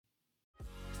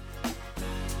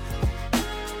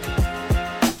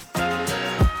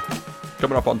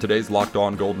Coming up on today's Locked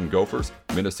On Golden Gophers,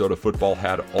 Minnesota football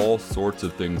had all sorts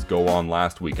of things go on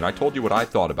last week, and I told you what I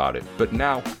thought about it. But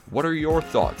now, what are your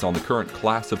thoughts on the current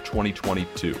class of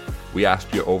 2022? We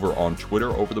asked you over on Twitter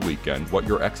over the weekend what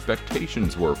your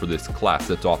expectations were for this class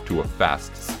that's off to a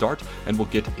fast start, and we'll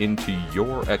get into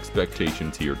your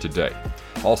expectations here today.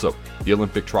 Also, the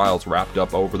Olympic trials wrapped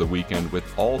up over the weekend with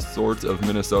all sorts of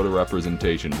Minnesota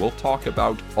representation. We'll talk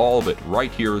about all of it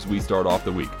right here as we start off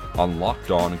the week on Locked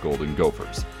On Golden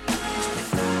Gophers.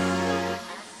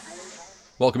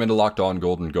 Welcome into Locked On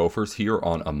Golden Gophers here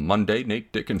on a Monday.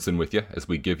 Nate Dickinson with you as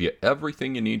we give you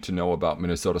everything you need to know about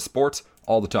Minnesota sports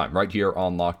all the time right here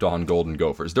on Locked On Golden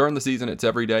Gophers. During the season, it's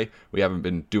every day. We haven't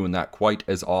been doing that quite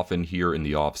as often here in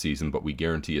the off season, but we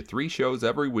guarantee you 3 shows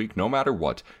every week, no matter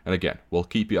what. And again, we'll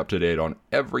keep you up to date on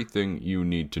everything you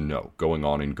need to know going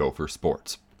on in Gopher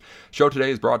sports. Show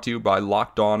today is brought to you by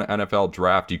Locked On NFL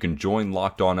Draft. You can join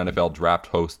Locked On NFL Draft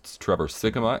hosts Trevor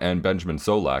Sikkema and Benjamin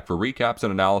Solak for recaps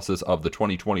and analysis of the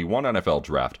 2021 NFL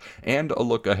Draft and a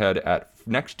look ahead at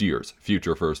next year's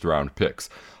future first-round picks.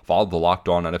 Follow the Locked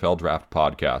On NFL Draft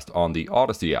podcast on the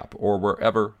Odyssey app or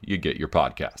wherever you get your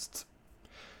podcasts.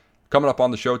 Coming up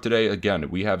on the show today, again,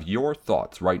 we have your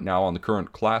thoughts right now on the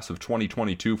current class of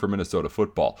 2022 for Minnesota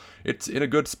football. It's in a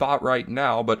good spot right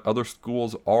now, but other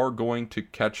schools are going to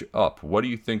catch up. What do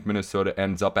you think Minnesota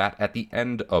ends up at the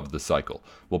end of the cycle?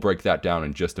 We'll break that down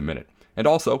in just a minute. And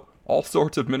also, all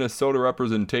sorts of Minnesota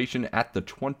representation at the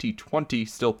 2020,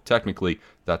 still technically,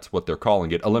 that's what they're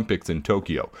calling it, Olympics in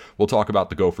Tokyo. We'll talk about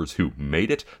the Gophers who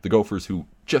made it, the Gophers who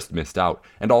just missed out,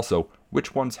 and also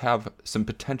which ones have some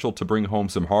potential to bring home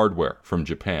some hardware from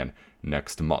Japan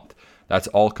next month. That's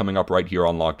all coming up right here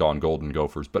on Locked On Golden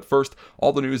Gophers. But first,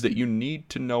 all the news that you need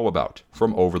to know about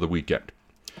from over the weekend.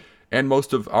 And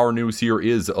most of our news here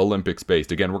is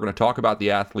Olympics-based. Again, we're going to talk about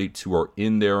the athletes who are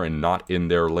in there and not in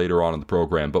there later on in the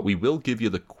program, but we will give you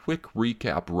the quick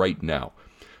recap right now.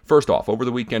 First off, over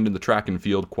the weekend in the track and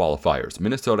field qualifiers,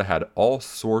 Minnesota had all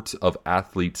sorts of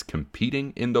athletes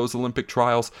competing in those Olympic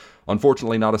trials.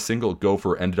 Unfortunately, not a single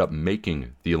Gopher ended up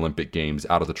making the Olympic Games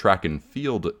out of the track and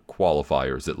field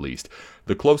qualifiers, at least.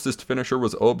 The closest finisher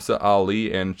was Obsa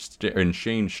Ali and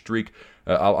Shane Streak.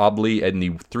 Abli in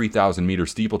the 3,000-meter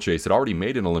steeplechase had already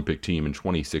made an Olympic team in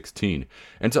 2016.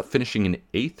 Ends up finishing in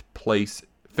 8th place,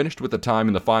 finished with a time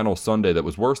in the final Sunday that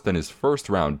was worse than his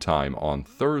first-round time on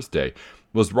Thursday.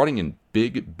 Was running in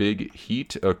big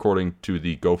heat, according to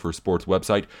the Gopher Sports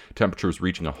website. Temperatures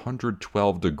reaching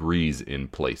 112 degrees in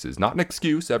places. Not an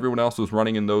excuse, everyone else was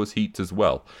running in those heats as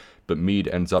well. But Ali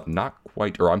ends up not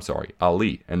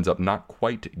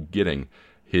quite getting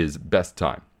his best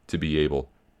time to be able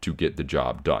to get the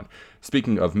job done.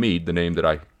 Speaking of Mead, the name that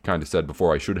I kind of said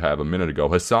before I should have a minute ago,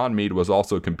 Hassan Mead was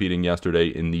also competing yesterday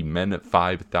in the men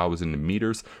 5,000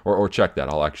 meters, or check that,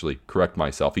 I'll actually correct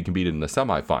myself. He competed in the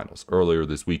semifinals earlier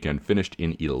this weekend, finished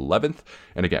in 11th,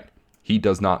 and again, he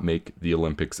does not make the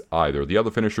Olympics either. The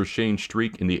other finisher, Shane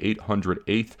Streak, in the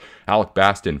 808th. Alec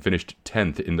Baston finished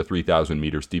 10th in the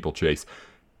 3,000-meter steeplechase.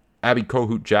 Abby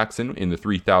Kohut-Jackson in the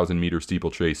 3,000-meter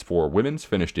steeplechase for women's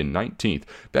finished in 19th.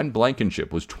 Ben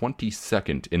Blankenship was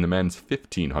 22nd in the men's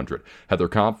 1,500. Heather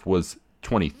Kampf was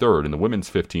 23rd in the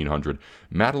women's 1,500.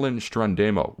 Madeline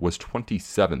Strandemo was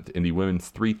 27th in the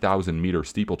women's 3,000-meter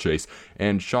steeplechase.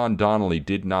 And Sean Donnelly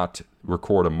did not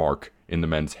record a mark in the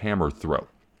men's hammer throw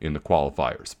in the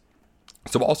qualifiers.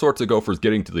 So all sorts of Gophers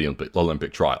getting to the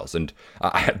Olympic trials. And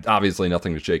I had obviously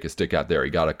nothing to shake a stick at there.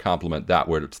 You got to compliment that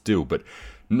where it's due. But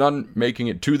none making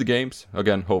it to the games.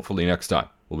 Again, hopefully next time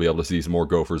we'll be able to see some more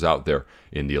Gophers out there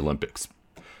in the Olympics.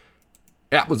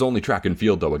 That was only track and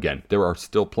field, though, again. There are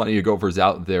still plenty of Gophers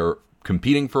out there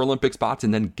competing for Olympic spots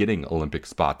and then getting Olympic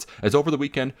spots. As over the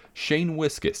weekend, Shane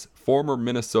Wiskus, former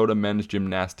Minnesota men's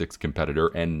gymnastics competitor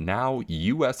and now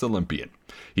U.S. Olympian.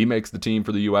 He makes the team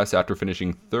for the U.S. after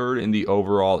finishing 3rd in the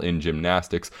overall in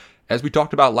gymnastics. As we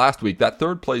talked about last week, that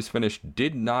 3rd place finish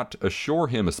did not assure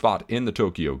him a spot in the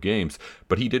Tokyo Games,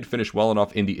 but he did finish well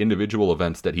enough in the individual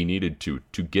events that he needed to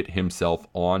get himself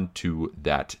onto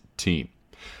that team.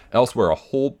 Elsewhere, a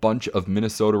whole bunch of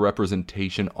Minnesota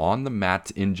representation on the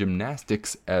mats in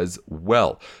gymnastics as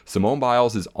well. Simone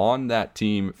Biles is on that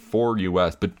team for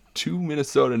U.S., but 2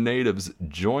 Minnesota natives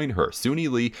join her, Suni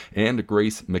Lee and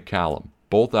Grace McCallum,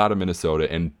 both out of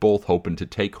Minnesota and both hoping to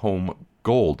take home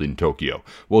gold in Tokyo.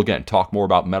 We'll again talk more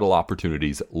about medal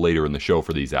opportunities later in the show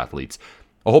for these athletes.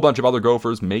 A whole bunch of other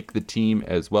Gophers make the team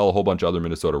as well, a whole bunch of other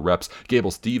Minnesota reps.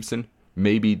 Gable Steveson,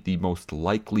 maybe the most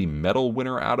likely medal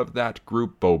winner out of that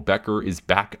group. Bo Becker is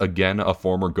back again, a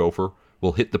former Gopher,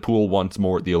 We'll hit the pool once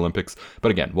more at the Olympics.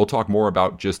 But again, we'll talk more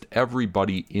about just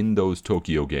everybody in those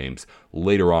Tokyo Games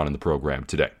later on in the program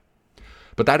today.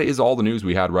 But that is all the news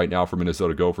we had right now for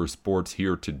Minnesota Gophers sports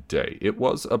here today. It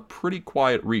was a pretty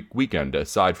quiet weekend,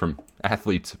 aside from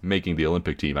athletes making the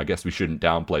Olympic team. I guess we shouldn't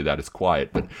downplay that as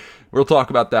quiet, but we'll talk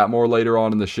about that more later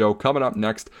on in the show. Coming up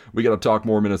next, we got to talk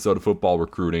more Minnesota football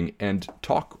recruiting and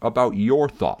talk about your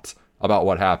thoughts about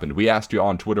what happened. We asked you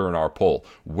on Twitter in our poll,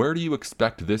 where do you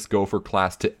expect this Gopher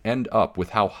class to end up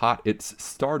with how hot it's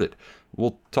started?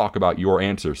 We'll talk about your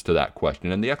answers to that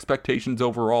question and the expectations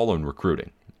overall in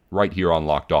recruiting, right here on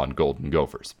Locked On Golden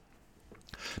Gophers.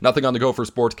 Nothing on the Gopher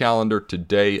sports calendar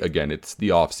today. Again, it's the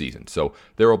off season, so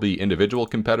there will be individual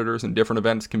competitors in different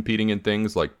events competing in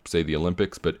things like, say, the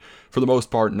Olympics, but for the most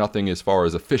part, nothing as far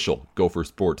as official Gopher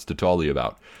sports to tell you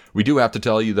about. We do have to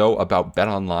tell you, though, about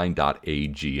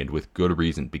betonline.ag, and with good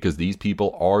reason, because these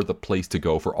people are the place to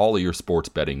go for all of your sports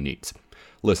betting needs.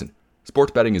 Listen,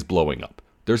 sports betting is blowing up.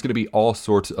 There's going to be all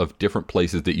sorts of different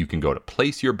places that you can go to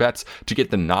place your bets, to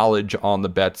get the knowledge on the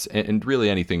bets, and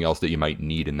really anything else that you might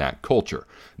need in that culture.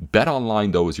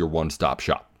 BetOnline, though, is your one-stop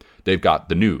shop. They've got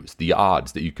the news, the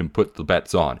odds that you can put the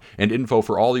bets on, and info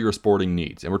for all of your sporting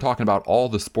needs. And we're talking about all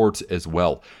the sports as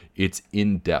well. It's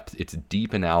in-depth, it's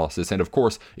deep analysis, and of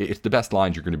course, it's the best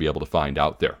lines you're going to be able to find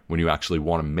out there when you actually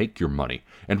want to make your money.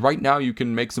 And right now, you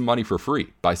can make some money for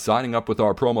free by signing up with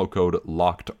our promo code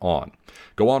LOCKEDON.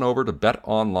 Go on over to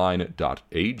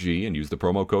betonline.ag and use the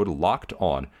promo code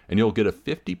LOCKEDON, and you'll get a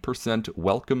 50%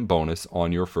 welcome bonus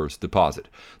on your first deposit.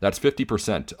 That's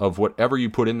 50% of whatever you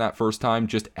put in that first time,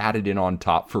 just added in on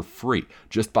top for free,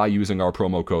 just by using our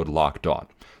promo code LOCKEDON.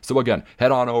 So again,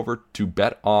 head on over to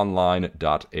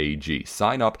betonline.ag,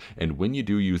 sign up, and when you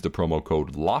do, use the promo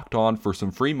code LOCKEDON for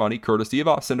some free money, courtesy of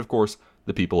us and, of course,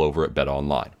 the people over at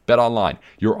BetOnline. BetOnline,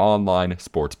 your online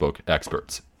sportsbook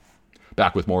experts.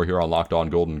 Back with more here on Locked On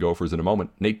Golden Gophers in a moment.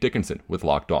 Nate Dickinson with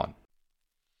Locked On.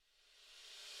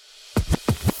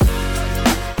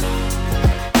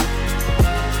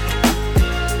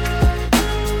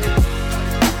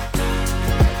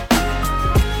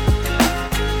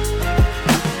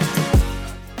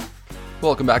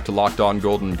 Welcome back to Locked On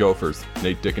Golden Gophers.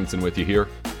 Nate Dickinson with you here.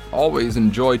 Always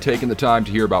enjoy taking the time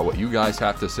to hear about what you guys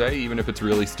have to say, even if it's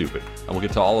really stupid. And we'll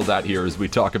get to all of that here as we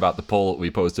talk about the poll that we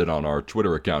posted on our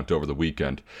Twitter account over the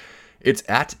weekend. It's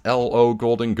at LO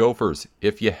Golden Gophers.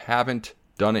 If you haven't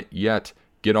done it yet,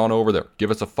 get on over there. Give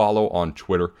us a follow on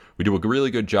Twitter. We do a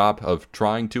really good job of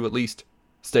trying to at least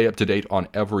stay up to date on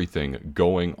everything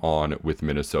going on with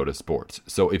Minnesota sports.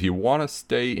 So if you want to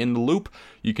stay in the loop,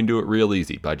 you can do it real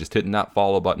easy by just hitting that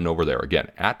follow button over there. Again,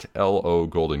 at LO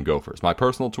Golden Gophers. My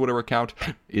personal Twitter account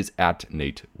is at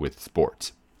Nate with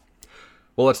Sports.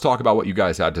 Well, let's talk about what you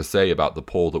guys had to say about the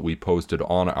poll that we posted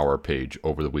on our page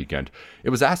over the weekend.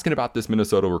 It was asking about this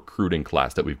Minnesota recruiting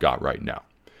class that we've got right now,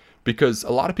 because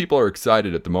a lot of people are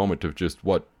excited at the moment of just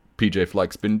what PJ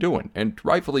Fleck's been doing, and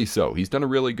rightfully so. He's done a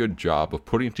really good job of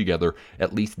putting together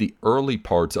at least the early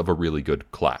parts of a really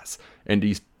good class, and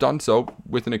he's done so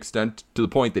with an extent to the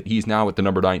point that he's now at the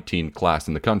number 19 class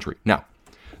in the country. Now,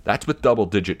 that's with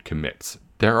double-digit commits.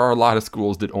 There are a lot of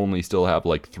schools that only still have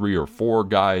like 3 or 4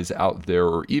 guys out there,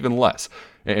 or even less,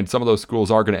 and some of those schools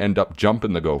are going to end up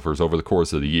jumping the Gophers over the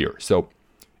course of the year. So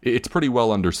it's pretty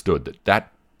well understood that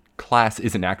that class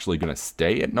isn't actually going to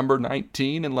stay at number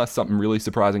 19 unless something really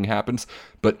surprising happens.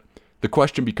 But the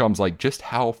question becomes, like, just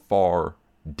how far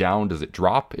down does it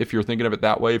drop, if you're thinking of it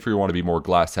that way? If you want to be more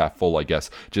glass half full, I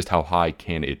guess, just how high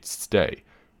can it stay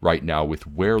right now with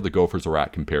where the Gophers are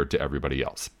at compared to everybody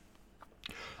else?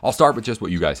 I'll start with just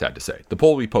what you guys had to say. The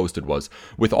poll we posted was,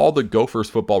 with all the Gophers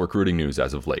football recruiting news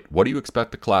as of late, what do you expect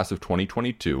the class of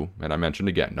 2022, and I mentioned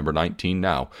again, number 19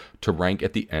 now, to rank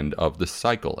at the end of the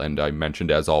cycle? And I mentioned,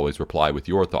 as always, reply with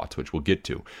your thoughts, which we'll get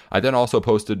to. I then also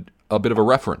posted a bit of a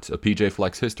reference of PJ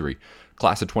Fleck's history.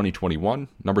 Class of 2021,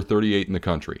 number 38 in the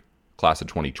country. Class of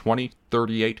 2020,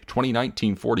 38,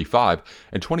 2019, 45,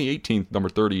 and 2018, number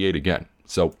 38 again.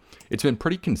 So it's been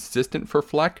pretty consistent for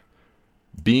Fleck,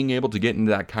 being able to get into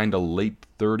that kind of late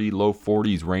 30, low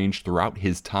 40s range throughout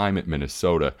his time at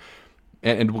Minnesota.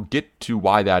 And we'll get to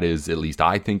why that is, at least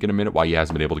I think, in a minute, why he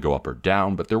hasn't been able to go up or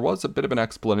down. But there was a bit of an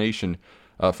explanation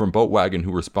from Boatwagon,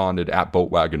 who responded at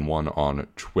Boatwagon1 on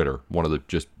Twitter, one of the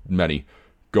just many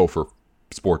Gopher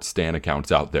sports stan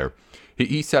accounts out there.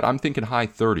 He said, I'm thinking high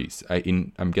 30s.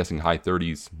 I'm guessing high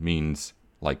 30s means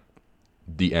like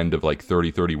the end of like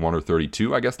 30, 31, or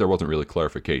 32. I guess there wasn't really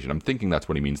clarification. I'm thinking that's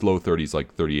what he means. Low 30s,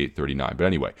 like 38, 39. But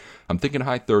anyway, I'm thinking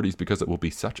high 30s because it will be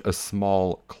such a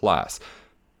small class.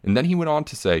 And then he went on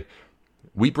to say,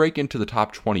 we break into the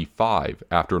top 25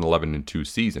 after an 11-2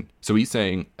 season. So he's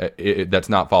saying that's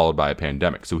not followed by a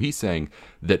pandemic. So he's saying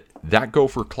that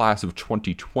Gopher class of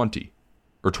 2020,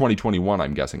 or 2021,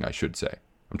 I'm guessing I should say.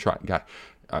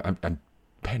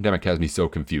 Pandemic has me so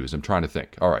confused. I'm trying to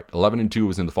think. All right, 11-2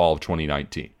 was in the fall of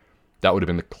 2019. That would have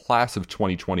been the class of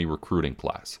 2020 recruiting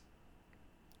class.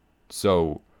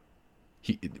 So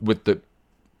with the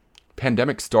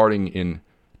pandemic starting in...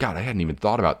 God, I hadn't even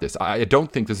thought about this. I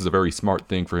don't think this is a very smart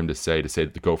thing for him to say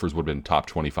that the Gophers would have been top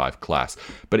 25 class.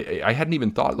 But I hadn't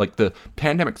even thought, like, the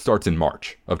pandemic starts in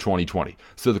March of 2020.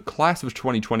 So the class of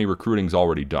 2020 recruiting is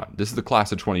already done. This is the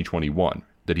class of 2021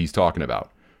 that he's talking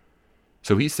about.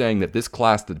 So he's saying that this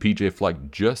class that PJ Fleck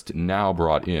just now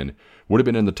brought in would have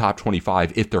been in the top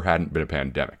 25 if there hadn't been a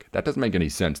pandemic. That doesn't make any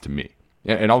sense to me.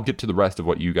 And I'll get to the rest of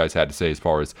what you guys had to say as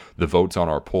far as the votes on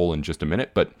our poll in just a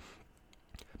minute. But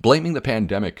blaming the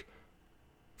pandemic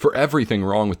for everything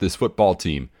wrong with this football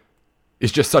team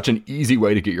is just such an easy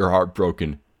way to get your heart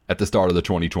broken at the start of the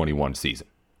 2021 season.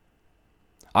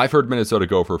 I've heard Minnesota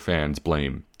Gopher fans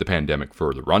blame the pandemic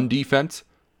for the run defense,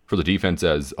 for the defense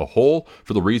as a whole,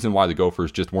 for the reason why the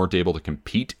Gophers just weren't able to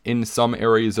compete in some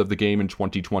areas of the game in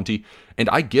 2020. And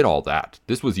I get all that.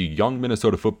 This was a young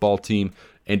Minnesota football team,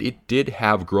 and it did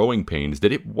have growing pains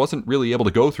that it wasn't really able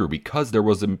to go through because there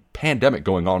was a pandemic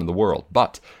going on in the world.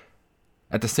 But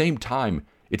at the same time,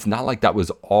 it's not like that was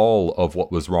all of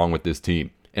what was wrong with this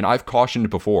team. And I've cautioned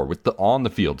before with the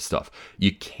on-the-field stuff.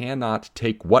 You cannot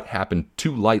take what happened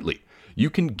too lightly. You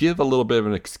can give a little bit of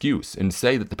an excuse and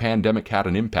say that the pandemic had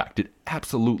an impact. It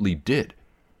absolutely did.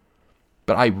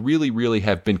 But I really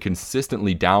have been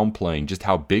consistently downplaying just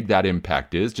how big that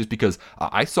impact is, just because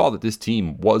I saw that this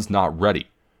team was not ready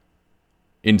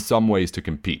in some ways to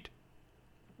compete.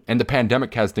 And the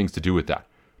pandemic has things to do with that.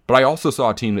 But I also saw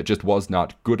a team that just was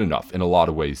not good enough in a lot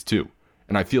of ways too.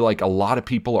 And I feel like a lot of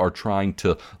people are trying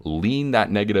to lean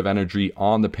that negative energy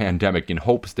on the pandemic in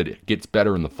hopes that it gets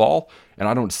better in the fall, and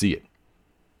I don't see it.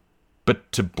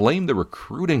 But to blame the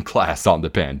recruiting class on the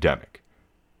pandemic.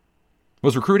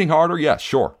 Was recruiting harder? Yes,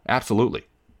 sure, absolutely.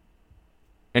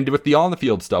 And with the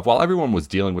on-the-field stuff, while everyone was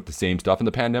dealing with the same stuff in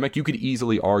the pandemic, you could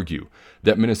easily argue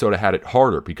that Minnesota had it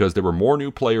harder because there were more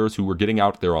new players who were getting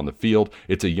out there on the field.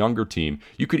 It's a younger team.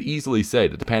 You could easily say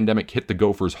that the pandemic hit the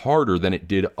Gophers harder than it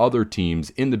did other teams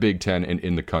in the Big Ten and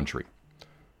in the country.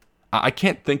 I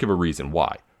can't think of a reason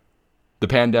why the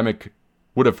pandemic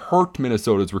would have hurt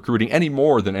Minnesota's recruiting any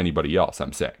more than anybody else,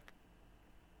 I'm saying.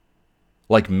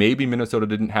 Like maybe Minnesota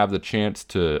didn't have the chance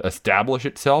to establish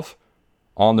itself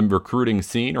on the recruiting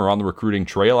scene or on the recruiting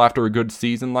trail after a good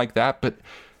season like that, but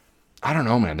I don't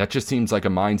know, man. That just seems like a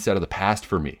mindset of the past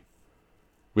for me.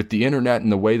 With the internet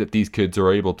and the way that these kids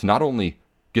are able to not only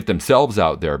get themselves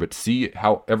out there, but see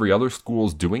how every other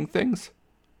school's doing things,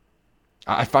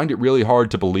 I find it really hard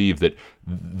to believe that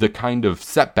the kind of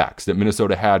setbacks that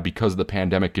Minnesota had because of the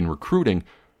pandemic in recruiting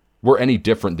were any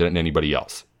different than anybody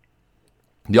else.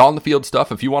 The on-the-field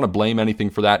stuff, if you want to blame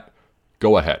anything for that,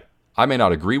 go ahead. I may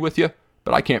not agree with you,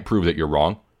 but I can't prove that you're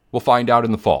wrong. We'll find out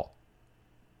in the fall.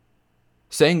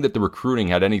 Saying that the recruiting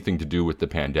had anything to do with the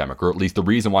pandemic, or at least the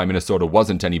reason why Minnesota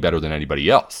wasn't any better than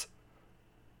anybody else.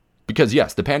 Because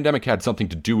yes, the pandemic had something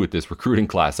to do with this recruiting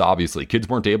class, obviously. Kids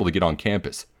weren't able to get on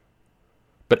campus.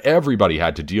 But everybody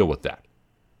had to deal with that.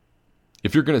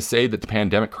 If you're going to say that the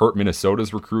pandemic hurt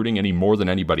Minnesota's recruiting any more than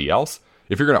anybody else,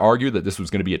 if you're going to argue that this was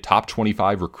going to be a top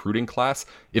 25 recruiting class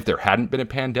if there hadn't been a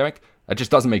pandemic, that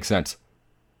just doesn't make sense.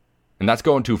 And that's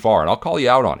going too far, and I'll call you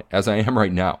out on it, as I am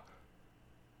right now.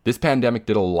 This pandemic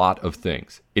did a lot of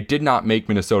things. It did not make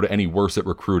Minnesota any worse at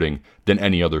recruiting than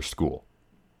any other school.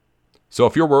 So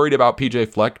if you're worried about PJ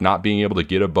Fleck not being able to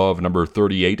get above number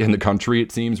 38 in the country,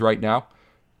 it seems right now,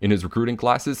 in his recruiting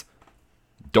classes,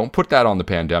 don't put that on the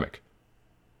pandemic.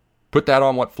 Put that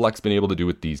on what Fleck's been able to do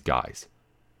with these guys.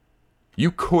 You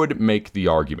could make the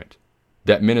argument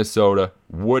that Minnesota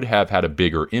would have had a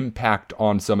bigger impact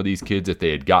on some of these kids if they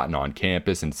had gotten on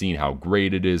campus and seen how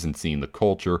great it is and seen the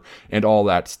culture and all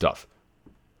that stuff.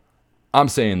 I'm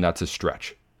saying that's a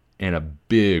stretch, and a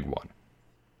big one.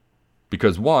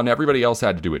 Because one, everybody else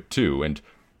had to do it too, and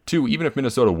two, even if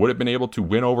Minnesota would have been able to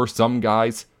win over some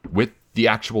guys with the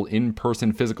actual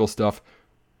in-person physical stuff,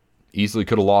 easily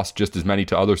could have lost just as many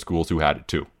to other schools who had it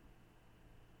too.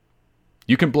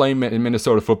 You can blame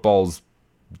Minnesota football's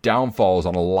downfalls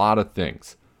on a lot of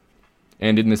things.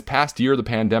 And in this past year, the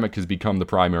pandemic has become the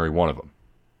primary one of them.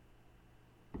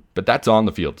 But that's on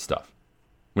the field stuff.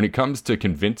 When it comes to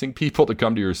convincing people to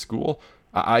come to your school,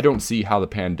 I don't see how the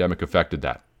pandemic affected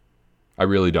that. I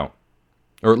really don't.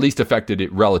 Or at least affected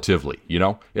it relatively, you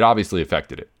know? It obviously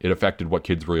affected it. It affected what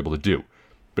kids were able to do.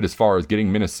 But as far as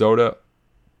getting Minnesota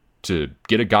to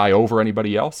get a guy over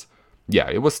anybody else, yeah,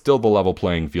 it was still the level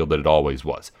playing field that it always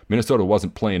was. Minnesota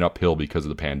wasn't playing uphill because of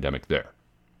the pandemic there.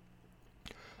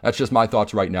 That's just my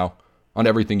thoughts right now on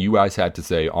everything you guys had to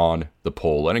say on the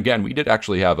poll. And again, we did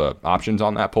actually have options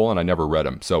on that poll, and I never read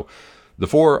them. So the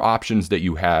 4 options that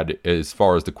you had as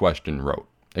far as the question wrote.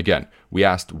 Again, we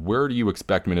asked, where do you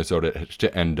expect Minnesota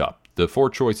to end up? The 4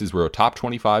 choices were a top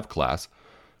 25 class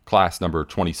number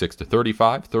 26 to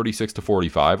 35, 36 to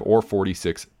 45, or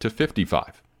 46 to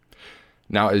 55.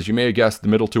 Now, as you may have guessed, the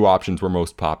middle 2 options were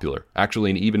most popular.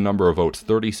 Actually, an even number of votes,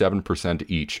 37%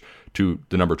 each, to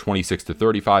the number 26 to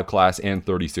 35 class and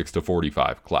 36 to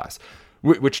 45 class.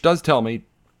 Which does tell me,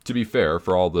 to be fair,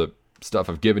 for all the stuff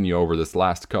I've given you over this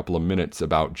last couple of minutes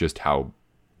about just how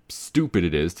stupid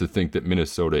it is to think that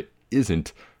Minnesota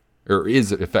isn't or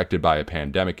is affected by a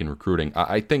pandemic in recruiting,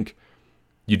 I think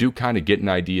you do kind of get an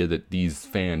idea that these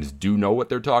fans do know what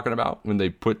they're talking about when they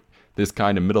put this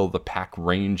kind of middle of the pack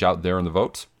range out there in the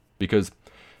votes, because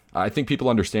I think people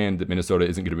understand that Minnesota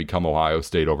isn't going to become Ohio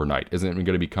State overnight, isn't going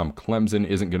to become Clemson,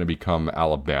 isn't going to become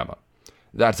Alabama.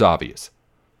 That's obvious.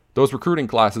 Those recruiting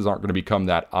classes aren't going to become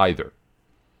that either.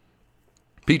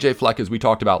 PJ Fleck, as we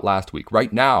talked about last week,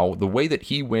 right now, the way that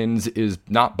he wins is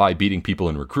not by beating people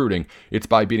in recruiting, it's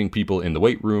by beating people in the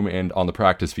weight room and on the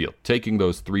practice field, taking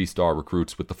those 3-star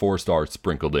recruits with the 4 stars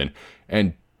sprinkled in,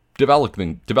 and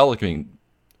developing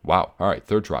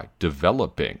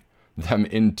them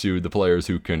into the players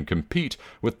who can compete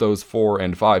with those 4-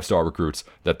 and 5-star recruits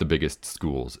that the biggest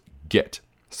schools get.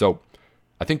 So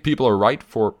I think people are right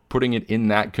for putting it in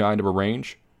that kind of a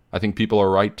range. I think people are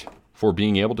right for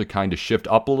being able to kind of shift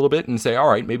up a little bit and say, all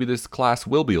right, maybe this class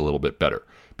will be a little bit better,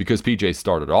 because PJ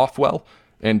started off well,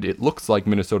 and it looks like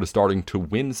Minnesota's starting to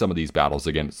win some of these battles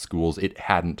against schools it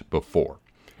hadn't before.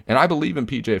 And I believe in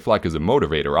PJ Fleck as a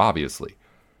motivator, obviously,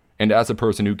 and as a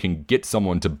person who can get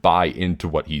someone to buy into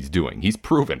what he's doing. He's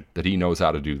proven that he knows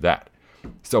how to do that.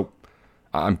 So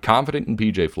I'm confident in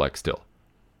PJ Fleck still.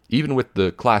 Even with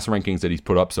the class rankings that he's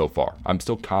put up so far, I'm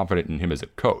still confident in him as a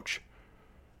coach.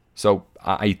 So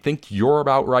I think you're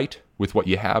about right with what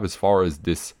you have as far as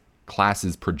this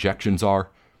class's projections are,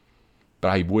 but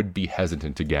I would be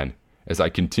hesitant again as I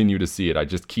continue to see it. I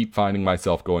just keep finding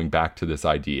myself going back to this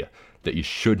idea that you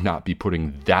should not be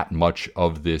putting that much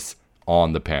of this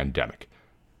on the pandemic.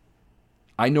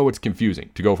 I know it's confusing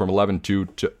to go from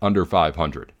 11-2 to under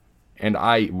 500, and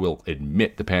I will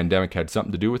admit the pandemic had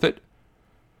something to do with it,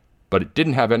 but it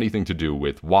didn't have anything to do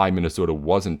with why Minnesota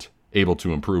wasn't able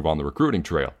to improve on the recruiting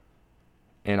trail.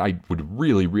 And I would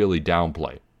really, really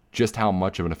downplay just how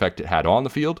much of an effect it had on the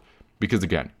field, because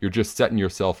again, you're just setting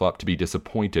yourself up to be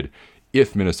disappointed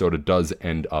if Minnesota does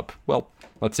end up, well,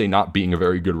 let's say not being a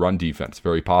very good run defense,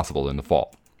 very possible in the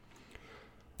fall.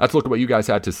 Let's look at what you guys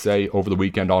had to say over the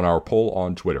weekend on our poll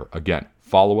on Twitter. Again,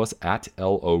 follow us at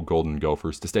LO Golden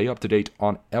Gophers to stay up to date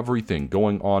on everything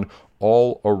going on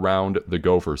all around the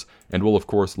Gophers. And we'll, of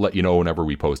course, let you know whenever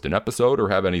we post an episode or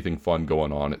have anything fun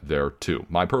going on there, too.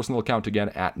 My personal account, again,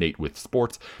 at Nate with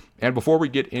Sports. And before we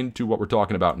get into what we're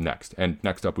talking about next, and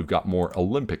next up we've got more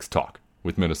Olympics talk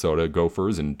with Minnesota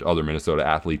Gophers and other Minnesota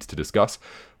athletes to discuss,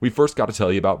 we first got to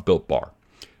tell you about Built Bar.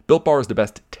 Built Bar is the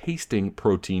best tasting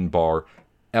protein bar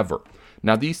ever.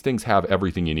 Now, these things have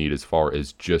everything you need as far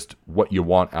as just what you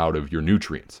want out of your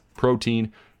nutrients.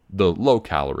 Protein, the low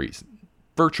calories,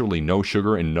 virtually no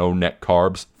sugar and no net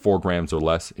carbs, 4 grams or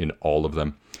less in all of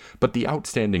them. But the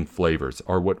outstanding flavors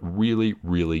are what really,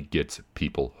 really gets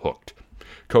people hooked.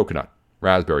 Coconut,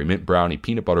 raspberry, mint brownie,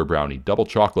 peanut butter brownie, double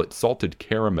chocolate, salted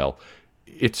caramel.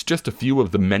 It's just a few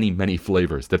of the many, many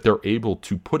flavors that they're able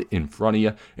to put in front of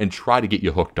you and try to get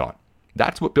you hooked on.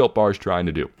 That's what Built Bar is trying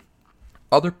to do.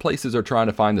 Other places are trying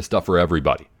to find the stuff for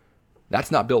everybody.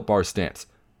 That's not Built Bar's stance.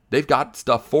 They've got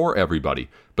stuff for everybody,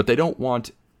 but they don't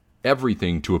want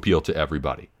everything to appeal to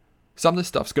everybody. Some of this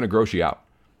stuff's going to gross you out.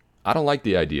 I don't like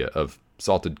the idea of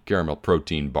salted caramel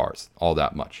protein bars all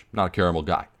that much. Not a caramel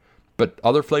guy. But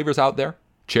other flavors out there,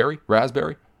 cherry,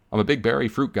 raspberry, I'm a big berry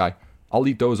fruit guy. I'll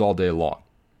eat those all day long.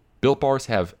 Built Bars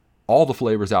have all the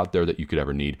flavors out there that you could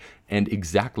ever need and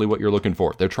exactly what you're looking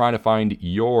for. They're trying to find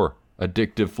your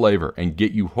addictive flavor and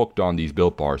get you hooked on these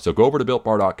Built Bars. So go over to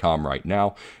BuiltBar.com right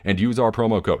now and use our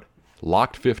promo code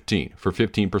LOCKED15 for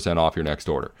 15% off your next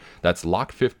order. That's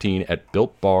LOCKED15 at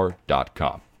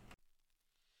BuiltBar.com.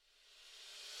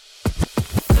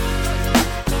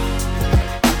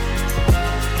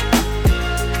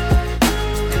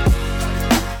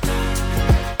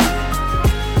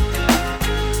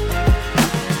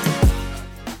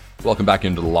 Welcome back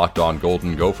into the Locked On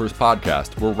Golden Gophers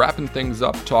podcast. We're wrapping things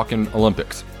up talking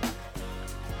Olympics.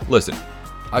 Listen,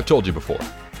 I've told you before,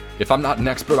 if I'm not an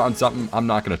expert on something, I'm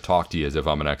not going to talk to you as if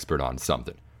I'm an expert on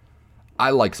something.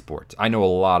 I like sports. I know a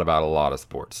lot about a lot of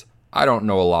sports. I don't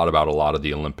know a lot about a lot of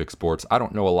the Olympic sports. I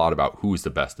don't know a lot about who's the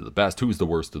best of the best, who's the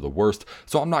worst of the worst.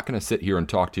 So I'm not going to sit here and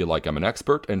talk to you like I'm an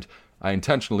expert, and I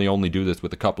intentionally only do this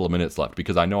with a couple of minutes left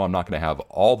because I know I'm not going to have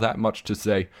all that much to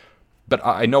say, but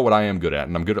I know what I am good at,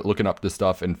 and I'm good at looking up this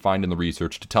stuff and finding the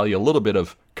research to tell you a little bit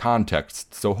of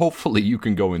context. So hopefully you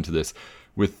can go into this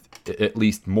with at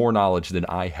least more knowledge than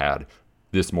I had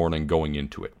this morning going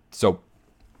into it. So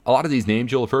a lot of these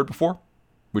names you'll have heard before,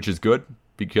 which is good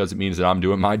because it means that I'm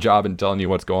doing my job and telling you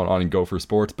what's going on in Gopher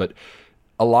sports. But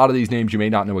a lot of these names you may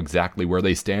not know exactly where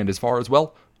they stand as far as,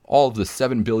 well, all of the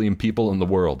 7 billion people in the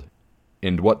world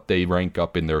and what they rank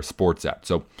up in their sports at.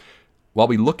 So while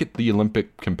we look at the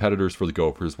Olympic competitors for the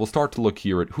Gophers, we'll start to look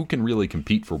here at who can really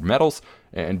compete for medals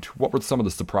and what were some of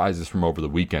the surprises from over the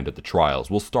weekend at the trials.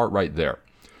 We'll start right there.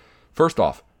 First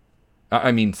off,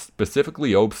 I mean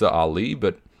specifically Obsa Ali,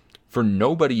 but for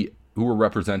nobody who were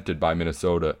represented by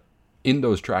Minnesota in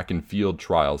those track and field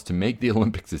trials, to make the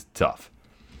Olympics is tough.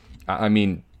 I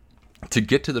mean, to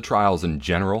get to the trials in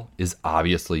general is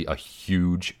obviously a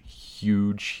huge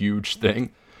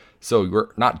thing. So we're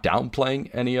not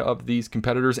downplaying any of these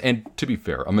competitors. And to be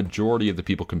fair, a majority of the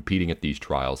people competing at these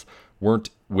trials weren't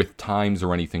with times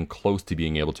or anything close to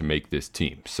being able to make this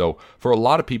team. So for a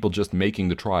lot of people, just making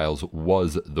the trials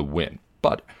was the win.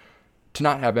 But to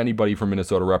not have anybody from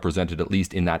Minnesota represented, at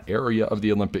least in that area of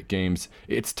the Olympic Games,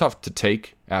 it's tough to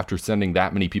take after sending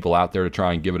that many people out there to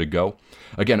try and give it a go.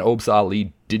 Again, Obsa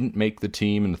Ali didn't make the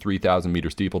team in the 3,000 meter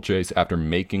steeplechase after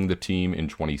making the team in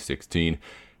 2016.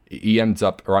 He ends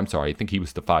up, or I'm sorry, I think he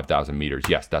was the 5,000 meters.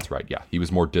 Yes, that's right. Yeah, he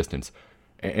was more distance.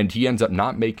 And he ends up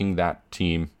not making that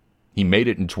team. He made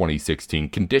it in 2016.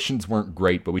 Conditions weren't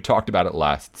great, but we talked about it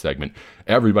last segment.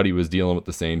 Everybody was dealing with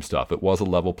the same stuff. It was a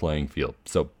level playing field.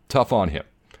 So tough on him.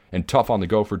 And tough on the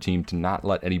Gopher team to not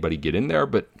let anybody get in there.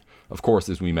 But of course,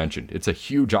 as we mentioned, it's a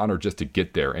huge honor just to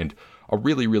get there, and a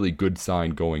really good sign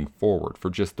going forward for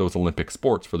just those Olympic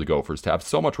sports for the Gophers to have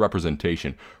so much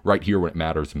representation right here when it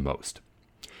matters most.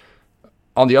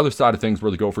 On the other side of things, where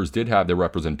the Gophers did have their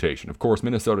representation, of course,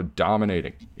 Minnesota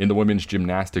dominating in the women's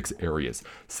gymnastics areas,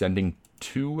 sending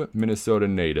 2 Minnesota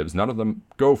natives, none of them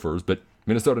Gophers, but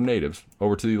Minnesota natives,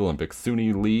 over to the Olympics,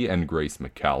 Suni Lee and Grace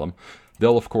McCallum.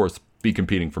 They'll, of course, be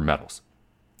competing for medals.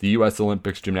 The U.S.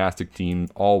 Olympics gymnastic team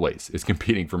always is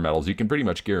competing for medals. You can pretty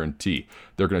much guarantee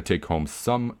they're going to take home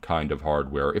some kind of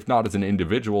hardware, if not as an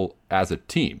individual, as a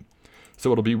team.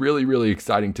 So it'll be really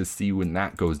exciting to see when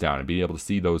that goes down and be able to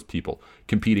see those people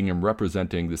competing and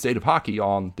representing the state of hockey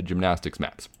on the gymnastics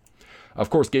maps. Of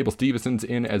course, Gable Stevenson's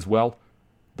in as well,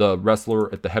 the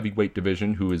wrestler at the heavyweight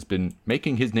division who has been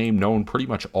making his name known pretty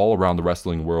much all around the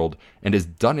wrestling world and has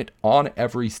done it on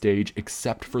every stage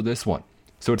except for this one.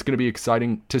 So it's going to be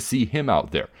exciting to see him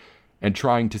out there and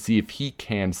trying to see if he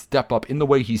can step up in the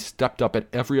way he stepped up at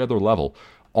every other level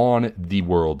on the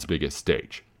world's biggest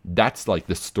stage. That's like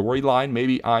the storyline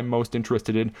maybe I'm most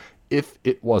interested in if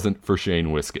it wasn't for Shane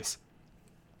Wiskus.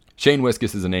 Shane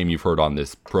Wiskus is a name you've heard on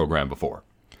this program before.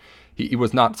 He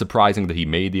was not surprising that he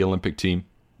made the Olympic team.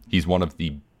 He's one of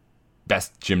the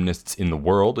best gymnasts in the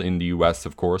world, in the U.S.,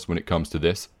 of course, when it comes to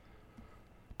this.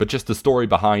 But just the story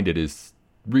behind it is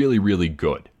really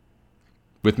good.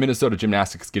 With Minnesota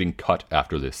Gymnastics getting cut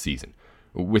after this season,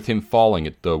 with him falling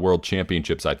at the World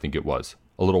Championships, I think it was,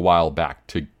 a little while back,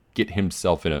 to get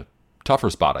himself in a tougher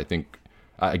spot, I think.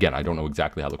 Again, I don't know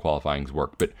exactly how the qualifyings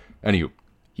work, but anywho,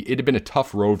 it had been a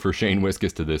tough road for Shane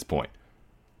Wiskus to this point.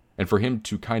 And for him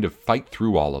to kind of fight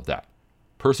through all of that,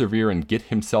 persevere and get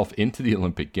himself into the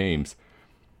Olympic Games,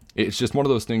 it's just one of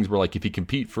those things where, like, if you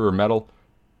compete for a medal,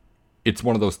 it's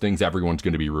one of those things everyone's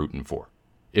going to be rooting for.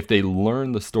 If they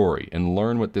learn the story and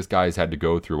learn what this guy's had to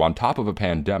go through on top of a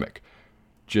pandemic,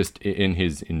 just in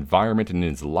his environment and in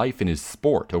his life and his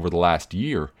sport over the last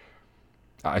year,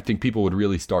 I think people would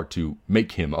really start to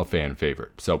make him a fan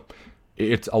favorite. So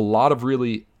it's a lot of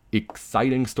really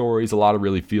exciting stories, a lot of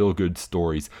really feel-good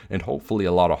stories, and hopefully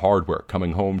a lot of hardware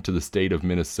coming home to the state of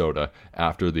Minnesota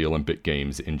after the Olympic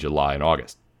Games in July and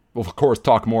August. We'll, of course,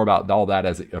 talk more about all that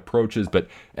as it approaches, but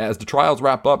as the trials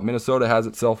wrap up, Minnesota has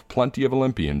itself plenty of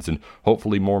Olympians and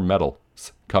hopefully more medals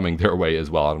coming their way as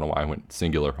well. I don't know why I went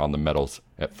singular on the medals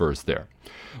at first there.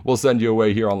 We'll send you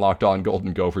away here on Locked On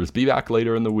Golden Gophers. Be back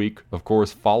later in the week. Of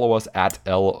course, follow us at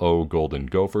LO Golden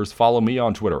Gophers. Follow me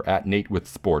on Twitter at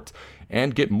NateWithSports.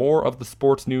 And get more of the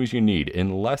sports news you need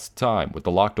in less time with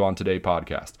the Locked On Today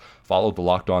podcast. Follow the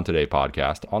Locked On Today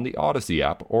podcast on the Odyssey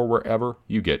app or wherever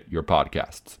you get your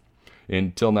podcasts.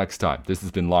 Until next time, this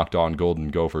has been Locked On Golden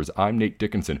Gophers. I'm Nate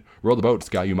Dickinson. Roll the boat,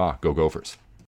 Ski-U-Mah, go Gophers.